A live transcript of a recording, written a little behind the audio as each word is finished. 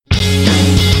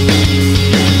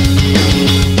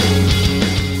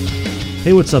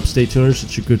Hey, what's up, Stay Tuners?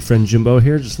 It's your good friend Jimbo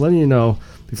here. Just letting you know,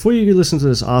 before you listen to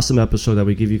this awesome episode that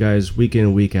we give you guys week in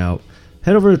and week out,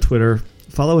 head over to Twitter,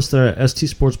 follow us there at ST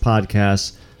Sports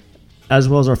Podcast, as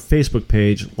well as our Facebook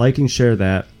page, like and share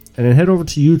that, and then head over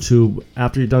to YouTube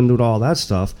after you're done doing all that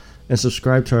stuff and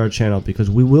subscribe to our channel, because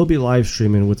we will be live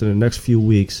streaming within the next few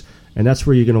weeks, and that's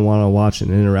where you're going to want to watch and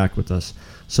interact with us.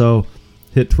 So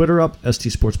hit Twitter up,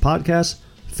 ST Sports Podcast,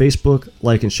 Facebook,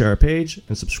 like and share our page,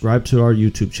 and subscribe to our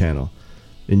YouTube channel.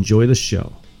 Enjoy the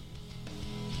show.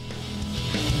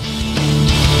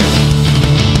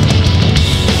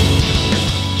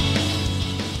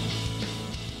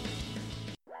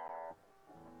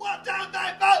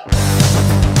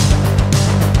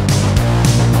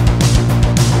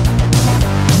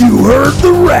 You heard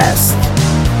the rest.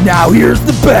 Now here's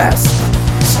the best.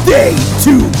 Stay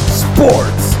Tuned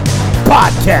Sports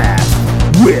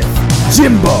Podcast with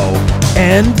Jimbo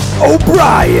and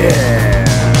O'Brien.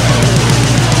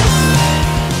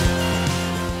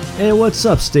 Hey, what's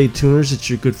up, Stay Tuners? It's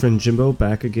your good friend Jimbo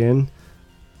back again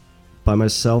by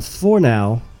myself for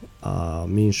now.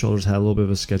 Me and Shoulders had a little bit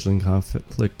of a scheduling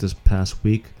conflict this past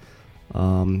week,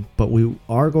 but we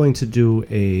are going to do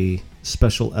a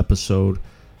special episode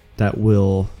that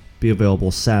will be available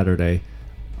Saturday.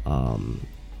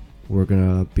 We're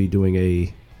going to be doing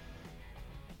a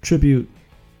tribute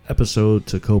episode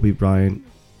to Kobe Bryant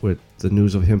with the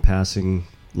news of him passing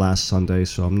last Sunday,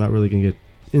 so I'm not really going to get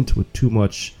into it too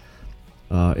much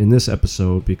in this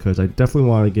episode, because I definitely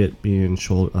want to get me and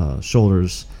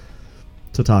Shoulders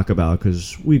to talk about,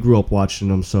 because we grew up watching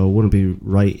them, so it wouldn't be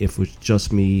right if it was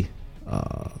just me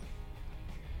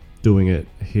doing it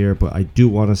here. But I do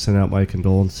want to send out my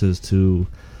condolences to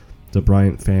the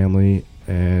Bryant family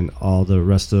and all the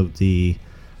rest of the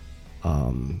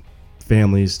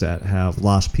families that have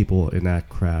lost people in that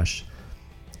crash.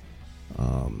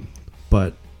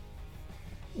 But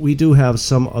we do have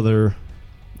some other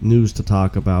news to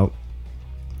talk about.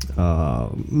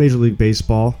 Major League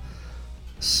Baseball,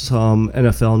 some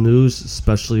NFL news,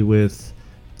 especially with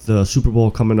the Super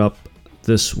Bowl coming up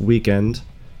this weekend.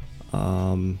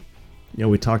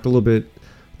 We talked a little bit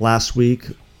last week,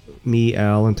 me,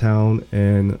 Allentown,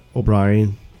 and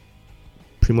O'Brien.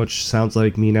 Pretty much sounds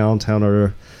like me and Allentown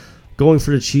are going for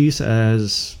the Chiefs,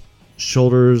 as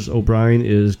Shoulders O'Brien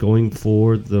is going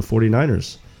for the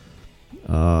 49ers.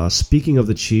 Speaking of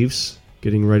the Chiefs,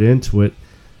 getting right into it,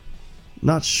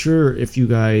 not sure if you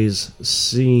guys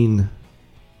seen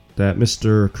that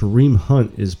Mr. Kareem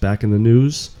Hunt is back in the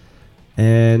news,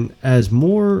 and as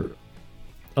more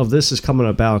of this is coming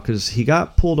about, because he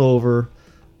got pulled over,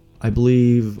 I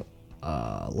believe,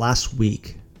 last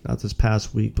week, not this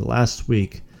past week, but last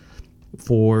week,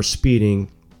 for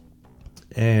speeding,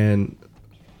 and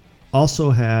also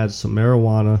had some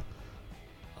marijuana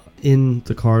in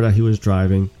the car that he was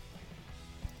driving,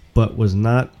 but was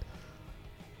not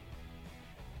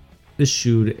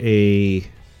issued a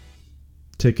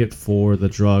ticket for the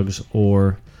drugs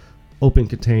or open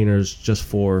containers just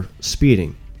for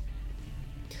speeding.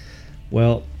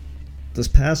 Well, this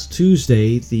past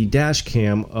Tuesday, the dash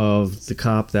cam of the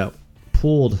cop that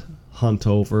pulled Hunt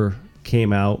over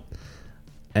came out,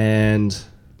 and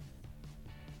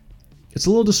it's a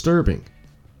little disturbing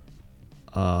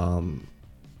on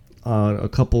a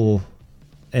couple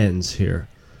ends here.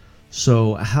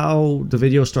 So how the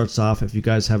video starts off, if you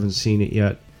guys haven't seen it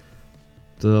yet,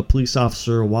 the police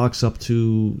officer walks up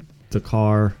to the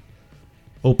car,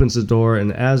 opens the door,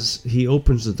 and as he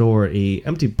opens the door, a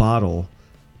empty bottle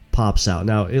pops out.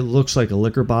 Now, it looks like a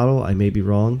liquor bottle. I may be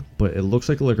wrong, but it looks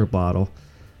like a liquor bottle.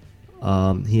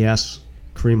 He asks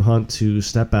Kareem Hunt to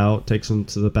step out, takes him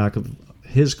to the back of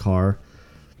his car.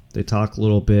 They talk a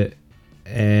little bit,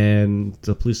 and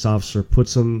the police officer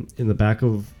puts him in the back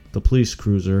of the police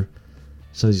cruiser,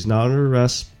 says he's not under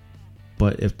arrest,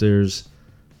 but if there's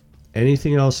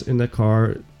anything else in the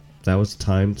car, that was the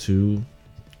time to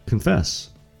confess.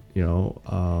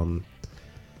 Kareem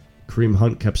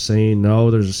Hunt kept saying,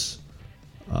 no, there's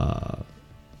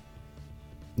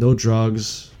no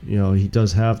drugs. He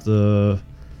does have the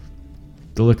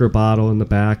liquor bottle in the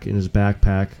back in his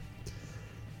backpack.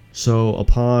 So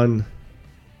upon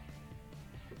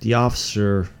the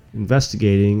officer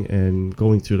investigating and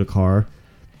going through the car,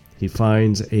 he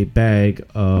finds a bag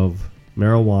of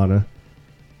marijuana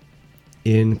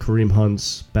in Kareem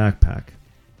Hunt's backpack.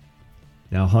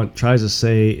 Now, Hunt tries to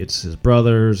say it's his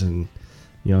brother's, and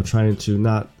trying to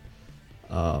not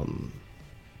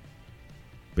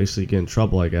basically get in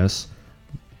trouble, I guess,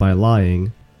 by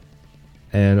lying.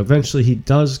 And eventually he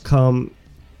does come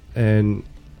and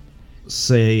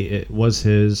say it was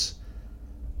his,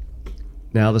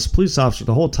 Now, this police officer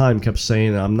the whole time kept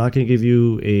saying, I'm only going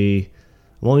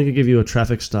to give you a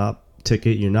traffic stop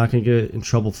ticket. You're not going to get in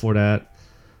trouble for that.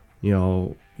 You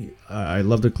know, I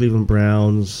love the Cleveland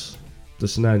Browns,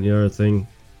 this and that and the other thing.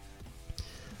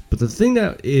 But the thing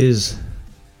that is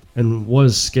and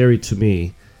was scary to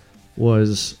me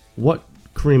was what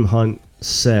Kareem Hunt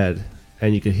said,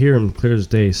 and you could hear him clear as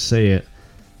day say it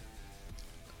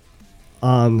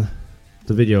on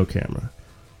the video camera.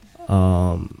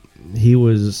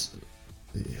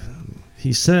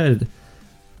 He said,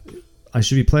 I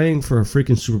should be playing for a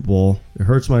freaking Super Bowl. It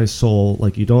hurts my soul.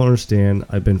 Like, you don't understand.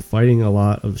 I've been fighting a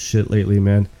lot of shit lately,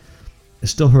 man. It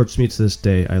still hurts me to this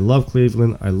day. I love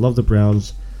Cleveland. I love the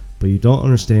Browns. But you don't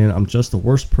understand. I'm just the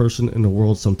worst person in the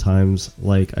world sometimes,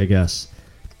 like, I guess.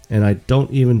 And I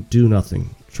don't even do nothing.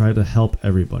 Try to help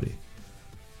everybody.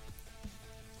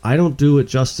 I don't do it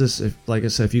justice. If, like I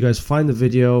said, if you guys find the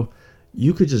video,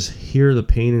 you could just hear the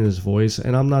pain in his voice.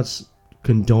 And I'm not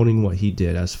condoning what he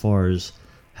did as far as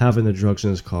having the drugs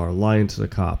in his car, lying to the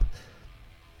cop.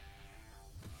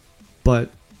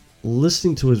 But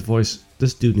listening to his voice,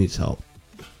 this dude needs help.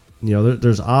 You know,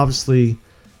 there's obviously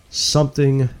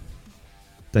something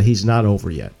that he's not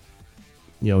over yet.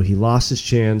 You know, he lost his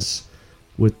chance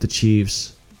with the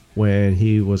Chiefs when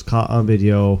he was caught on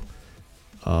video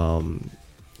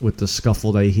with the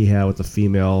scuffle that he had with the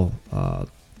female,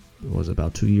 it was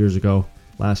about 2 years ago,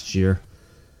 last year.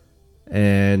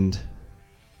 And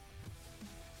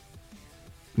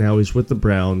now he's with the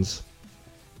Browns.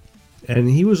 And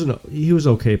he was an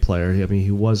okay player. I mean,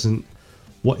 he wasn't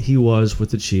what he was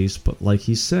with the Chiefs, but like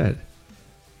he said,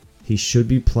 he should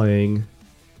be playing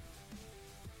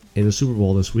in the Super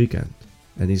Bowl this weekend,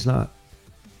 and he's not.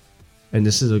 And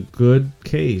this is a good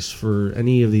case for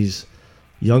any of these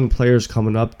young players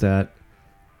coming up that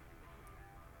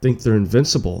think they're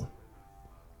invincible.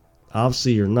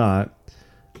 Obviously, you're not,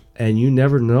 and you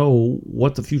never know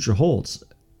what the future holds.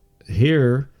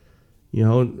 Here, you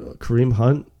know, Kareem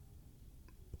Hunt,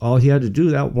 all he had to do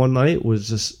that one night was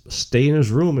just stay in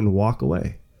his room and walk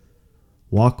away.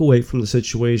 Walk away from the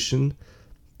situation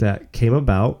that came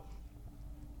about.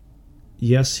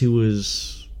 Yes, he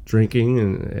was drinking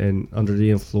and under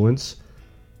the influence.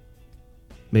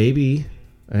 Maybe,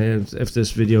 and if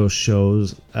this video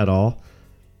shows at all,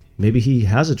 maybe he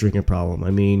has a drinking problem.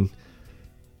 I mean,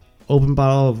 open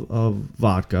bottle of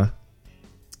vodka,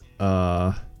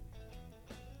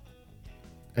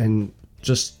 and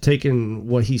just taking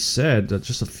what he said,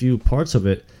 just a few parts of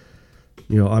it.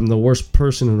 You know, I'm the worst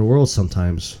person in the world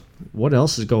sometimes. What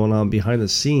else is going on behind the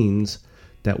scenes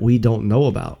that we don't know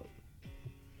about?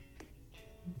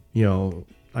 You know,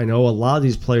 I know a lot of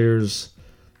these players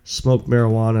smoke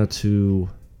marijuana to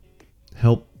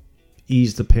help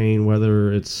ease the pain,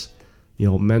 whether it's, you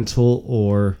know, mental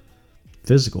or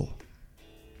physical.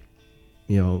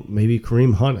 You know, maybe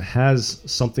Kareem Hunt has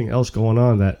something else going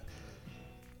on that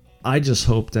I just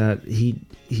hope that he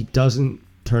doesn't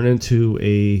turn into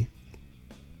a,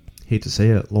 hate to say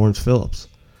it, Lawrence Phillips.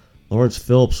 Lawrence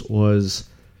Phillips was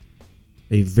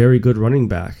a very good running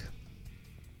back.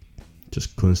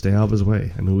 Just couldn't stay out of his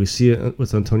way. I mean, we see it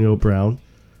with Antonio Brown,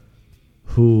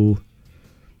 who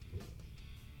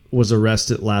was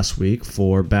arrested last week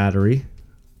for battery.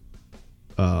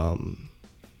 Him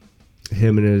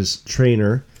and his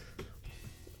trainer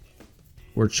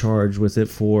were charged with it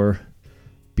for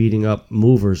beating up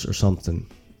movers or something.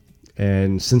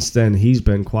 And since then, he's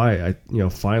been quiet.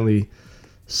 Finally,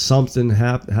 something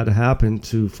had to happen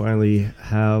to finally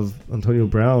have Antonio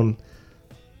Brown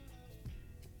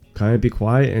kind of be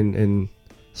quiet and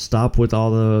stop with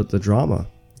all the drama.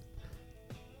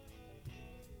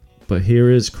 But here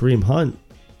is Kareem Hunt,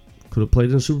 could have played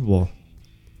in the Super Bowl.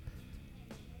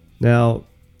 Now,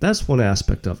 that's one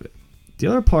aspect of it. The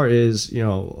other part is, you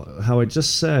know, how I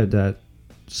just said that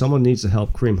someone needs to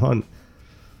help Kareem Hunt.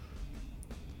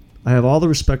 I have all the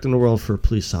respect in the world for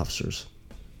police officers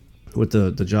with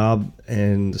the job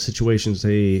and the situations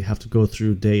they have to go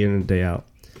through day in and day out.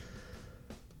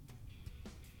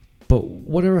 But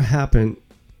whatever happened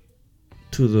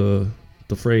to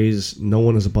the phrase, no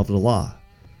one is above the law?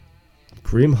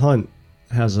 Kareem Hunt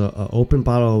has an open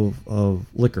bottle of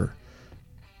liquor.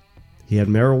 He had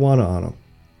marijuana on him.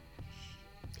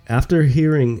 After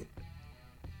hearing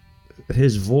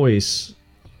his voice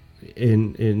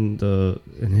in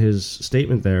his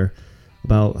statement there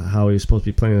about how he's supposed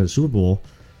to be playing in the Super Bowl,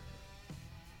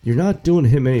 you're not doing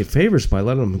him any favors by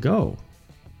letting him go.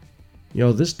 You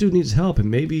know, this dude needs help, and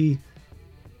maybe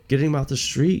getting him out the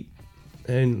street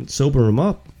and sober him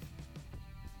up.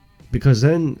 Because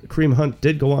then Kareem Hunt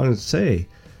did go on and say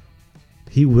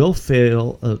he will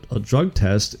fail a drug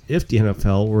test if the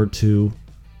NFL were to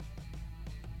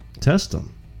test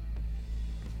him.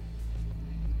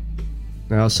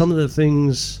 Now, some of the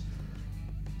things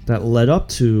that led up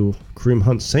to Kareem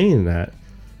Hunt saying that,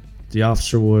 the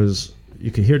officer was,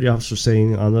 you could hear the officer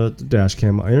saying on the dash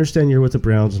cam, I understand you're with the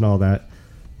Browns and all that.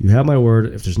 You have my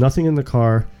word. If there's nothing in the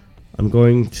car, I'm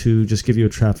going to just give you a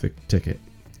traffic ticket.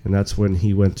 And that's when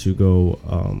he went to go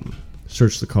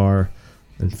search the car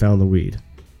and found the weed.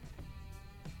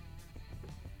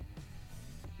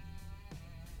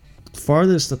 The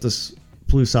farthest that this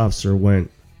police officer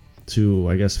went to,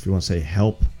 I guess if you want to say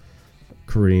help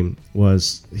Kareem,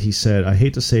 was he said, I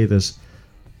hate to say this,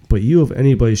 but you of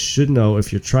anybody should know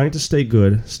if you're trying to stay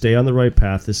good, stay on the right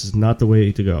path, this is not the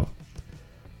way to go.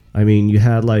 I mean, you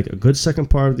had like a good second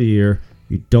part of the year.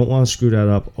 You don't want to screw that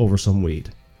up over some weed.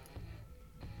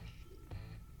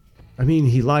 I mean,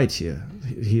 he lied to you.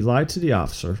 He lied to the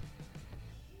officer.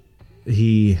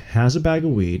 He has a bag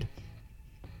of weed,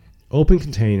 open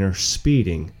container,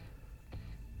 speeding.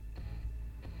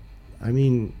 I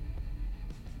mean,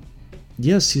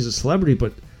 yes, he's a celebrity,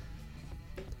 but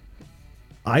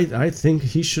I think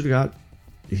he should have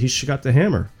got the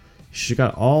hammer. He should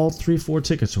have got all 3-4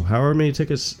 tickets, or however many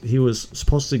tickets he was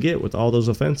supposed to get with all those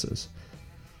offenses.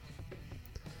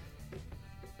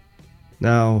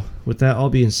 Now, with that all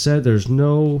being said, there's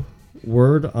no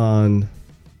word on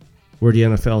where the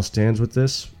NFL stands with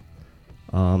this,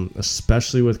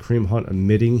 especially with Kareem Hunt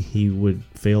admitting he would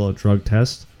fail a drug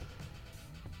test.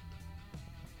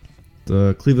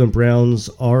 The Cleveland Browns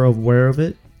are aware of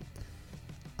it.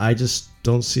 I just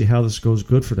don't see how this goes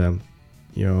good for them.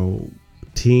 You know,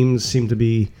 teams seem to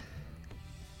be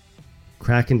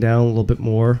cracking down a little bit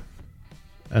more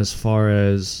as far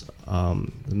as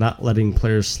not letting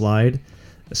players slide,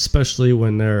 especially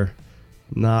when they're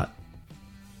not,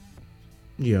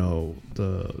 you know,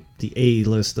 the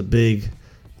A-list, the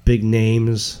big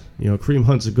names. You know, Kareem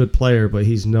Hunt's a good player, but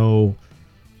he's no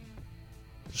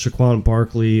Saquon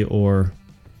Barkley or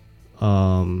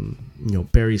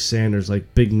Barry Sanders,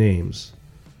 like big names.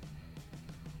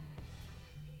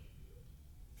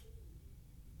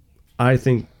 I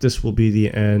think this will be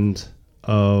the end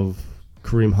of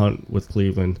Kareem Hunt with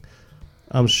Cleveland.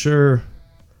 I'm sure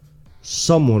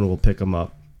someone will pick him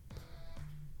up,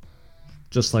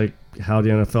 just like how the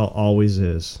NFL always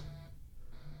is.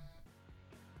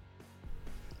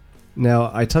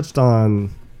 Now, I touched on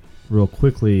real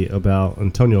quickly about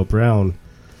Antonio Brown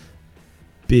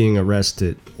being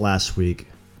arrested last week.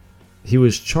 He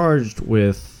was charged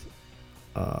with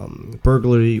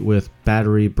burglary with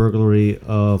battery, burglary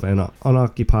of an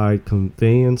unoccupied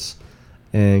conveyance,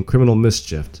 and criminal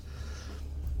mischief.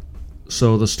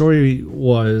 So the story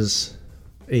was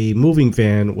a moving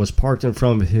van was parked in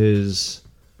front of his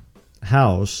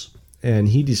house, and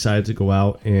he decided to go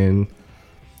out and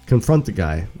confront the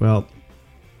guy. Well,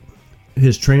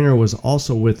 his trainer was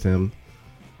also with him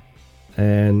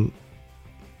and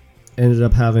ended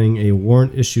up having a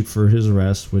warrant issued for his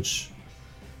arrest, which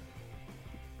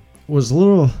was a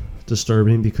little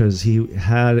disturbing because he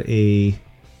had a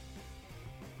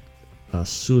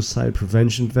suicide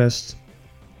prevention vest,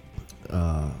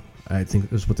 I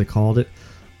think is what they called it,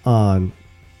 on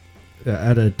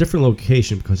at a different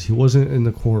location because he wasn't in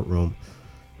the courtroom.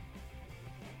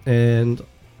 And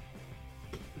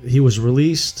he was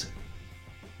released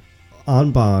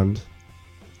on bond.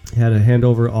 He had to hand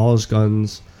over all his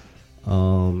guns,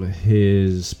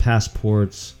 his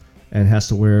passports, and has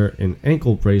to wear an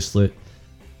ankle bracelet,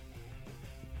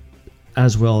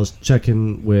 as well as check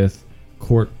in with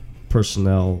court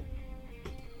personnel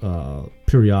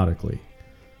periodically.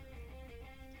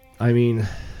 I mean,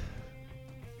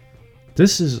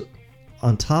 this is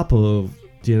on top of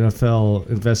the NFL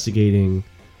investigating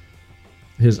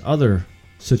his other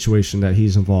situation that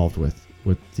he's involved with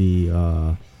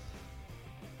the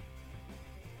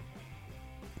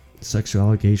sexual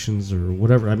allegations or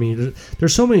whatever. I mean,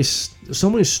 there's so many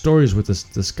stories with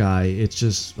this guy. It's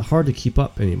just hard to keep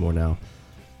up anymore now.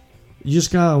 You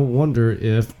just gotta wonder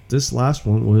if this last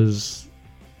one was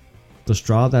the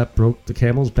straw that broke the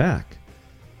camel's back.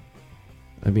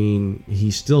 I mean, he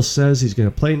still says he's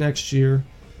gonna play next year,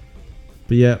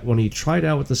 but yet when he tried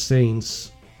out with the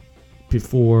Saints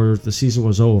before the season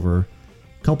was over,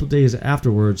 a couple days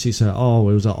afterwards he said, "Oh,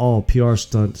 it was an all PR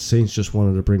stunt. The Saints just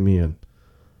wanted to bring me in."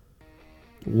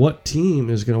 What team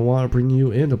is going to want to bring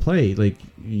you in to play? Like,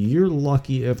 you're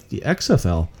lucky if the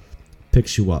XFL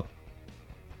picks you up.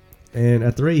 And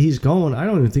at the rate he's going, I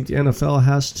don't even think the NFL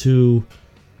has to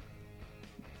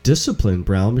discipline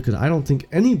Brown, because I don't think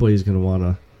anybody's going to want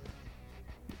to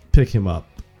pick him up.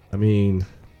 I mean,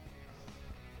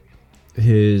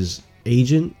 his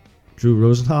agent, Drew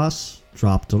Rosenhaus,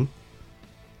 dropped him.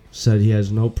 said he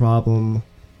has no problem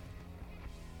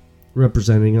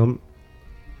representing him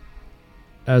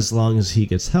as long as he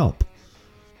gets help.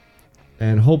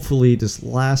 And hopefully this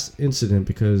last incident,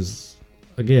 because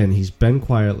again, he's been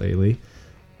quiet lately.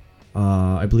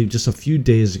 I believe just a few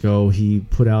days ago he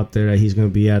put out there that he's going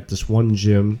to be at this one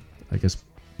gym, I guess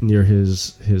near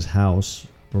his house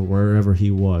or wherever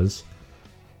he was,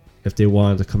 if they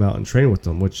wanted to come out and train with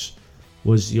him, which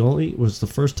was the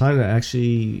first time that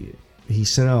actually he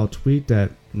sent out a tweet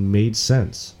that made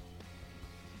sense.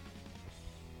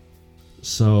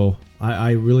 So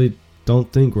I really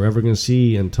don't think we're ever going to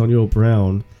see Antonio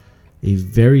Brown, a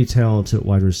very talented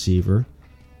wide receiver,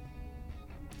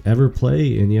 ever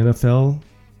play in the NFL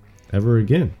ever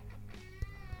again.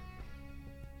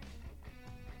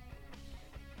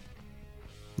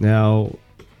 Now,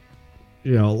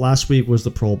 last week was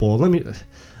the Pro Bowl.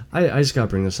 I just got to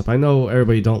bring this up. I know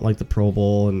everybody don't like the Pro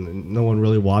Bowl and no one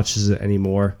really watches it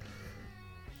anymore.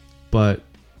 But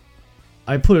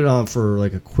I put it on for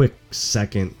like a quick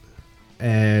second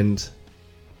and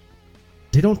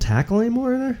they don't tackle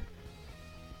anymore in there.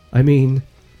 I mean,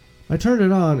 I turned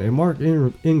it on and Mark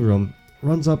Ingram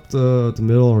runs up the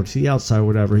middle or to the outside,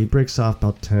 whatever. He breaks off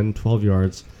about 10, 12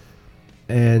 yards.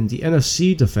 And the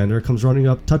NFC defender comes running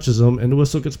up, touches him, and the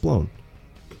whistle gets blown.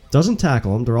 Doesn't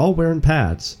tackle him. They're all wearing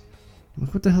pads. I'm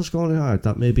like, what the hell's going on? I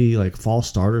thought maybe like false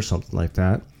start or something like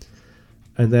that.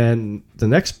 And then the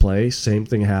next play, same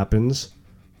thing happens.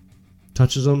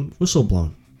 Touches him, whistle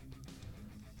blown.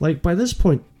 Like by this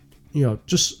point,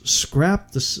 just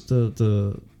scrap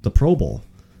the Pro Bowl.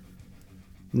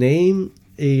 Name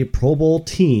a Pro Bowl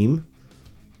team.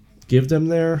 Give them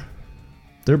their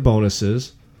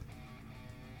bonuses.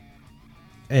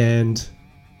 And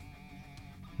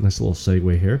nice little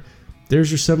segue here. There's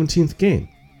your 17th game.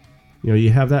 You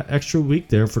have that extra week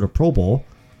there for the Pro Bowl.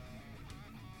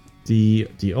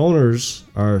 The owners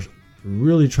are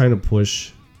really trying to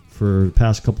push for the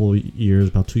past couple of years,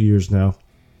 about 2 years now,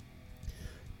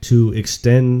 to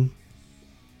extend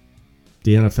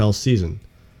the NFL season.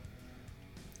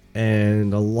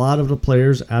 And a lot of the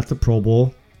players at the Pro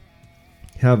Bowl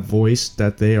have voiced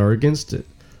that they are against it,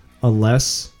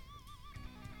 unless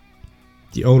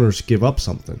the owners give up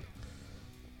something,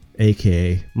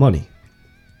 aka money.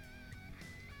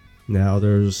 Now,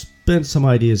 there's been some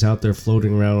ideas out there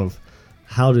floating around of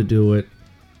how to do it.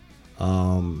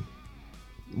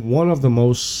 One of the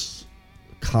most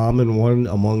common one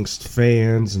amongst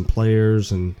fans and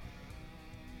players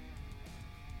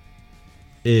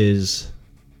is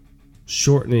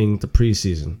shortening the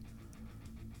preseason.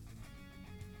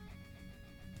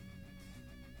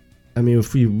 I mean,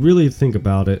 if we really think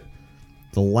about it,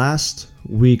 the last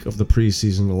week of the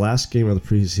preseason, the last game of the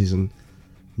preseason,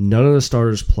 none of the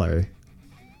starters play.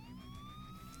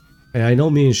 And I know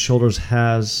me and Shoulders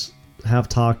have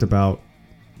talked about,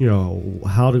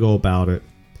 how to go about it.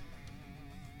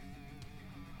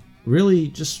 Really,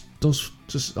 just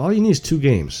all you need is 2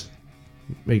 games.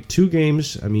 Make 2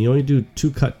 games. I mean, you only do 2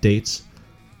 cut dates.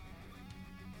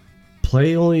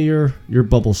 Play only your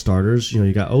bubble starters.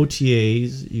 You got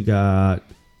OTAs, you got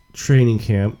training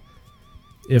camp.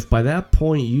 If by that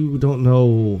point you don't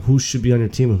know who should be on your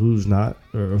team and who's not,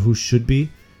 or who should be,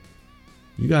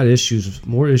 you got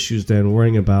more issues than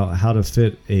worrying about how to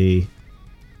fit a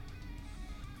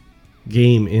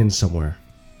game in somewhere.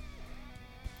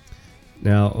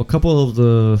 Now, a couple of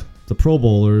the Pro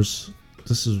Bowlers,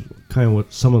 this is kind of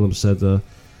what some of them said.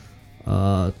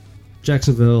 The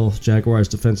Jacksonville Jaguars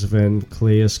defensive end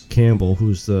Calais Campbell,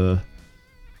 who's the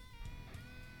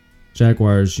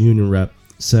Jaguars union rep,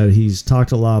 said he's talked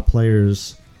to a lot of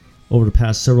players over the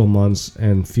past several months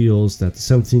and feels that the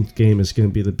 17th game is going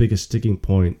to be the biggest sticking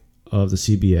point of the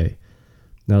CBA.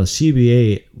 Now, the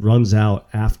CBA runs out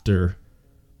after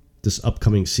this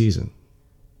upcoming season.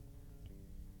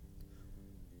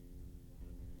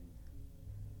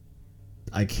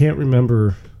 I can't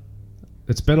remember.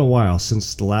 It's been a while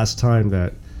since the last time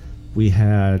that we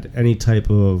had any type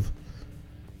of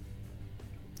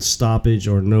stoppage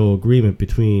or no agreement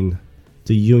between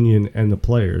the union and the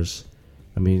players.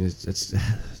 I mean,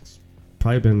 it's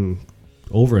probably been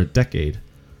over a decade.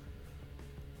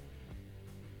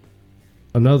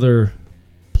 Another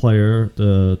player,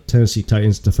 the Tennessee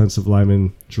Titans defensive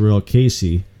lineman Jarrell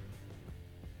Casey,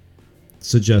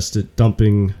 suggested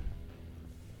dumping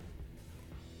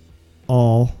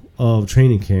all of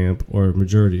training camp or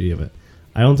majority of it.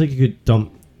 I don't think you could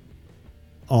dump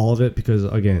all of it because,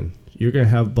 again, you're going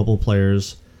to have bubble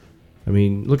players. I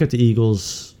mean, look at the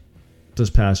Eagles this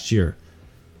past year.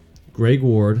 Greg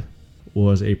Ward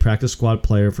was a practice squad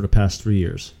player for the past 3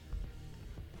 years.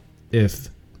 If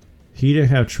he didn't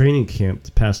have training camp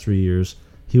the past 3 years,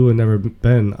 he would have never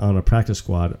been on a practice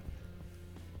squad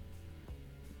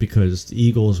because the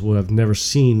Eagles would have never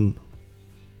seen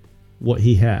what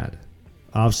he had.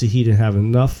 Obviously, he didn't have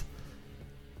enough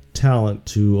talent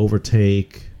to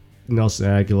overtake Nelson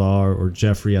Aguilar or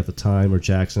Jeffrey at the time or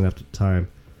Jackson at the time.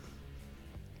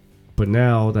 But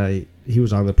now that he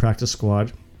was on the practice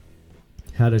squad,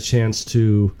 had a chance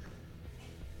to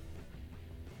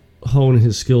hone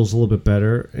his skills a little bit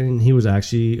better, and he was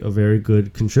actually a very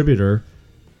good contributor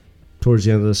towards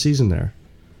the end of the season there.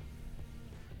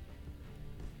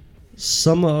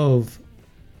 Some of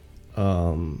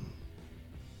the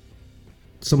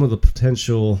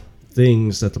potential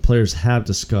things that the players have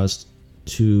discussed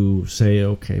to say,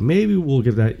 okay, maybe we'll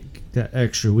give that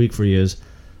extra week for you is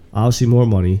obviously more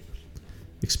money,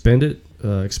 expanded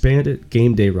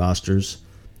game day rosters,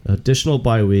 additional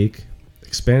bye week,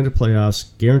 expanded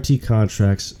playoffs, guaranteed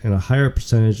contracts, and a higher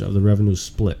percentage of the revenue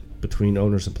split between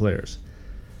owners and players.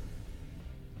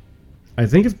 I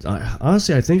think if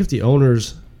the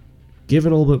owners give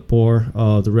it a little bit more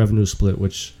of the revenue split,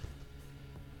 which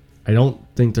I don't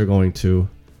think they're going to,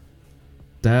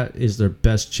 that is their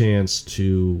best chance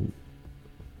to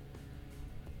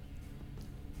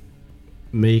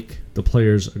make the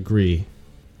players agree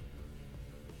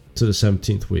to the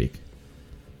 17th week.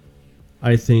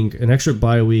 I think an extra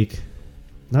bye week,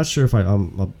 not sure if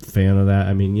I'm a fan of that.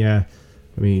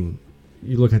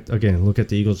 You look at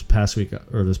the Eagles past week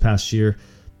or this past year,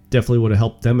 definitely would have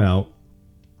helped them out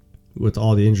with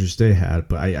all the injuries they had,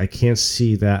 but I can't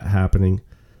see that happening.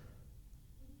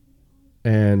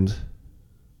 And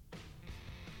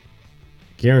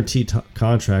guaranteed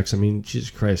contracts, Jesus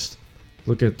Christ.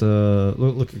 Look at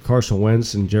Carson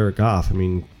Wentz and Jared Goff.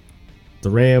 The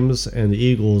Rams and the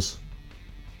Eagles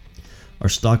are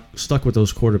stuck with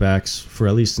those quarterbacks for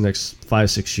at least the next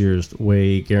 5-6 years, the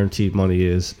way guaranteed money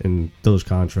is in those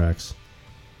contracts.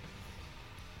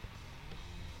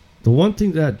 The one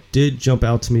thing that did jump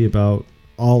out to me about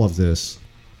all of this,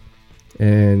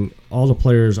 and all the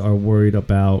players are worried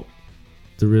about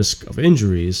the risk of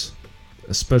injuries,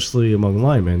 especially among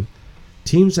linemen,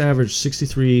 teams averaged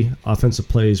 63 offensive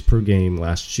plays per game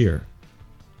last year.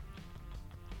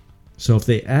 So if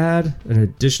they add an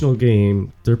additional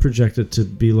game, they're projected to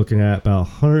be looking at about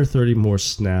 130 more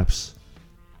snaps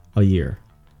a year.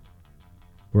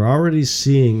 We're already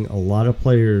seeing a lot of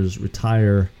players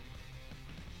retire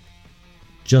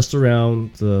just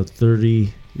around the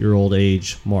 30-year-old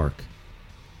age mark.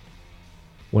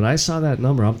 When I saw that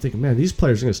number, I'm thinking, man, these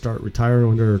players are going to start retiring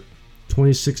when they're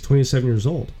 26, 27 years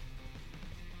old.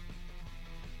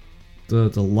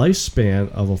 The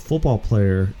lifespan of a football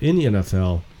player in the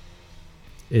NFL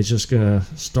is just going to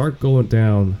start going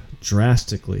down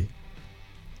drastically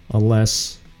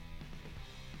unless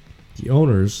the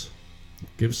owners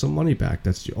give some money back.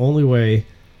 That's the only way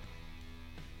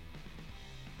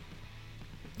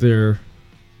they're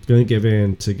going to give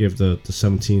in to give the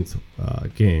 17th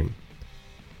game.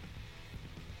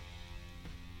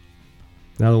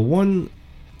 Now, the one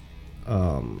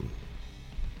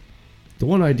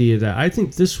idea that I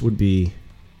think this would be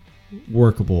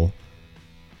workable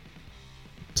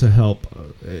to help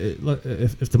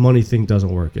if the money thing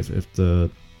doesn't work, if the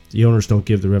owners don't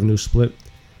give the revenue split.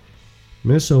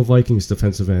 Minnesota Vikings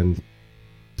defensive end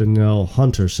Danielle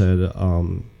Hunter said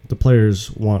the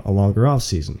players want a longer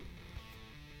offseason.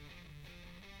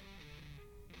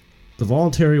 The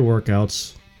voluntary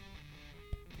workouts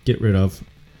get rid of,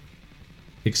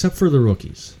 except for the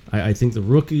rookies. I think the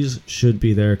rookies should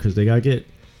be there because they got to get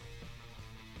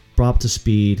brought up to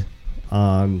speed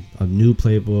on a new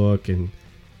playbook. And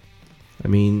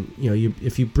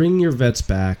if you bring your vets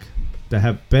back that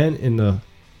have been in the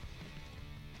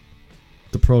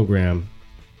program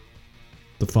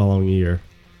the following year,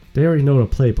 they already know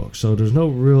the playbook. So there's no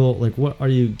real, what are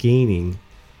you gaining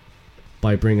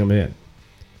by bringing them in?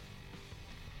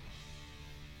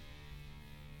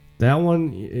 That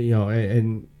one,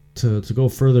 and to go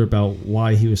further about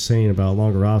why he was saying about a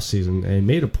longer offseason, and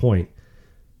made a point,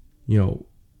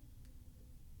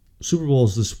 Super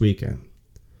Bowl's this weekend.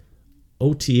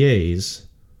 OTAs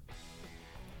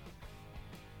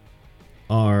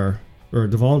the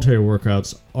voluntary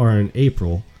workouts are in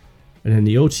April, and then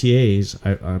the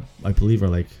OTAs, I believe,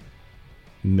 are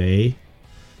May.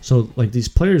 So, these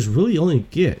players really only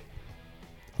get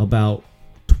about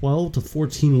 12 to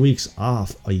 14 weeks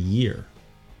off a year,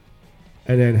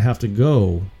 and then have to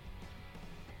go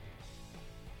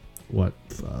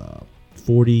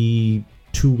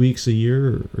 42 weeks a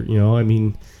year,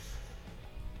 and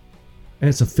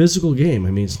it's a physical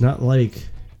game. It's not like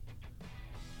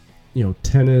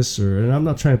tennis, and I'm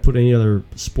not trying to put any other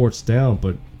sports down,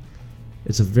 but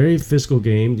it's a very physical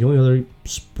game. The only other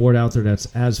sport out there that's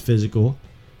as physical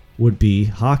would be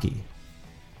hockey.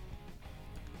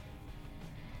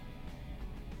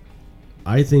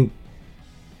 I think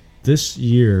this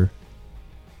year,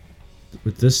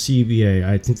 with this CBA,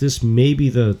 I think this may be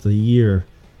the year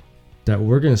that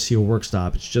we're going to see a work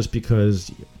stoppage, just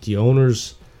because the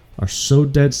owners are so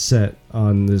dead set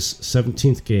on this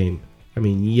 17th game. I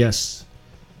mean, yes,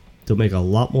 they'll make a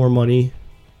lot more money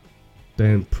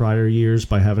than prior years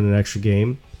by having an extra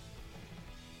game,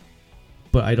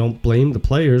 but I don't blame the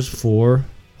players for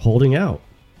holding out,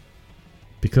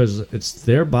 because it's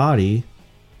their body,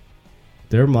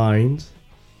 their mind,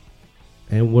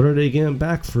 and what are they getting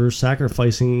back for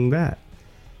sacrificing that?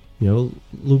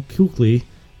 Luke Kuechly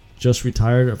just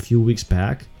retired a few weeks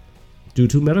back due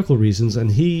to medical reasons, and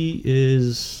he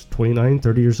is 29,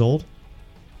 30 years old.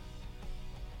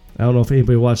 I don't know if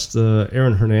anybody watched the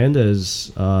Aaron Hernandez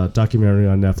documentary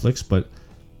on Netflix, but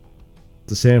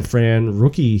the San Fran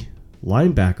rookie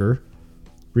linebacker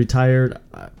retired,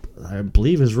 I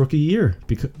believe, his rookie year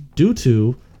due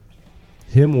to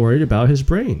him worried about his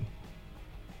brain.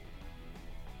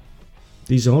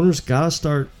 These owners gotta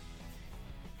start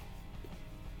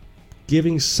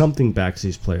giving something back to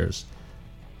these players.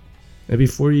 And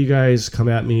before you guys come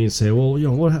at me and say, well,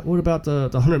 what about the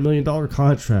 $100 million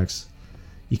contracts?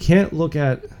 You can't look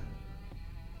at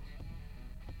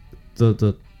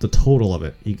the total of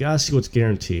it. You gotta see what's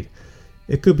guaranteed.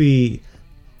 It could be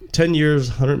 10 years,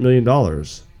 $100 million.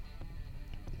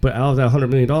 But out of that $100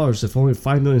 million, if only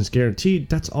 $5 million is guaranteed,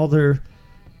 that's all they're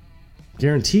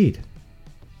guaranteed.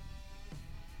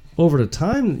 Over the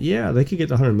time, yeah, they could get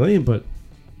the $100 million, but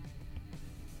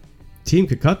team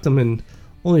could cut them and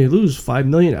only lose $5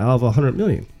 million out of $100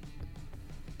 million.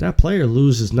 That player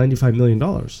loses $95 million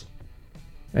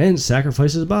and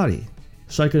sacrifices his body.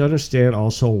 So I could understand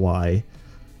also why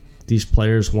these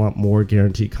players want more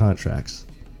guaranteed contracts.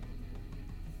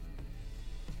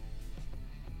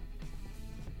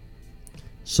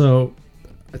 So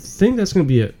I think that's going to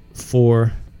be it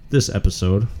for this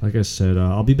episode. Like I said,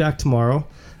 I'll be back tomorrow.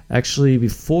 Actually,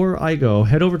 before I go,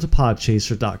 head over to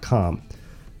podchaser.com.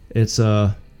 It's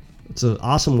an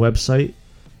awesome website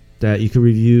that you can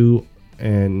review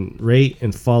and rate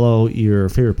and follow your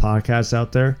favorite podcasts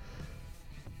out there.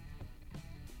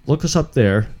 Look us up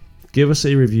there. Give us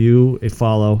a review, a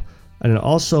follow, and then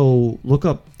also look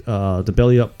up the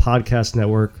Belly Up Podcast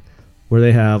Network, where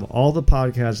they have all the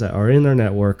podcasts that are in their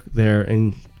network there,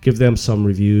 and give them some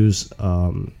reviews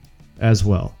as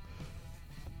well.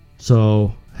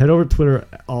 So head over to Twitter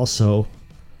also.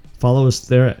 Follow us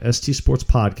there at ST Sports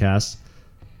Podcast.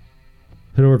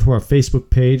 Head over to our Facebook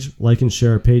page, like and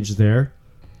share our page there,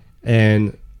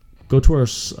 and go to our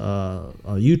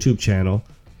YouTube channel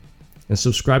and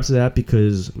subscribe to that,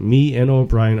 because me and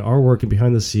O'Brien are working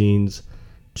behind the scenes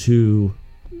to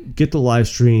get the live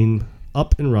stream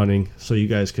up and running so you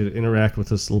guys could interact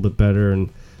with us a little bit better and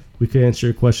we could answer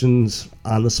your questions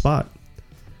on the spot.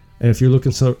 And if you're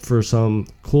looking for some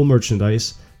cool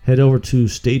merchandise, head over to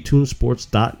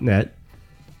staytunesports.net.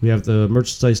 We have the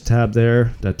merchandise tab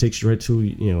there that takes you right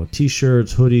to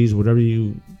t-shirts, hoodies, whatever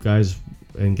you guys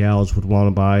and gals would want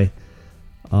to buy,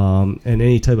 and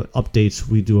any type of updates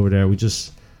we do over there. We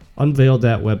just unveiled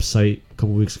that website a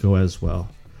couple weeks ago as well.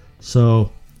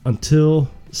 So until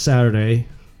Saturday,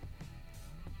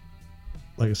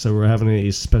 like I said, we're having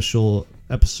a special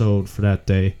episode for that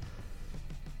day.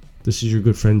 This is your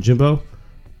good friend Jimbo,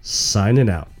 signing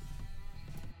out.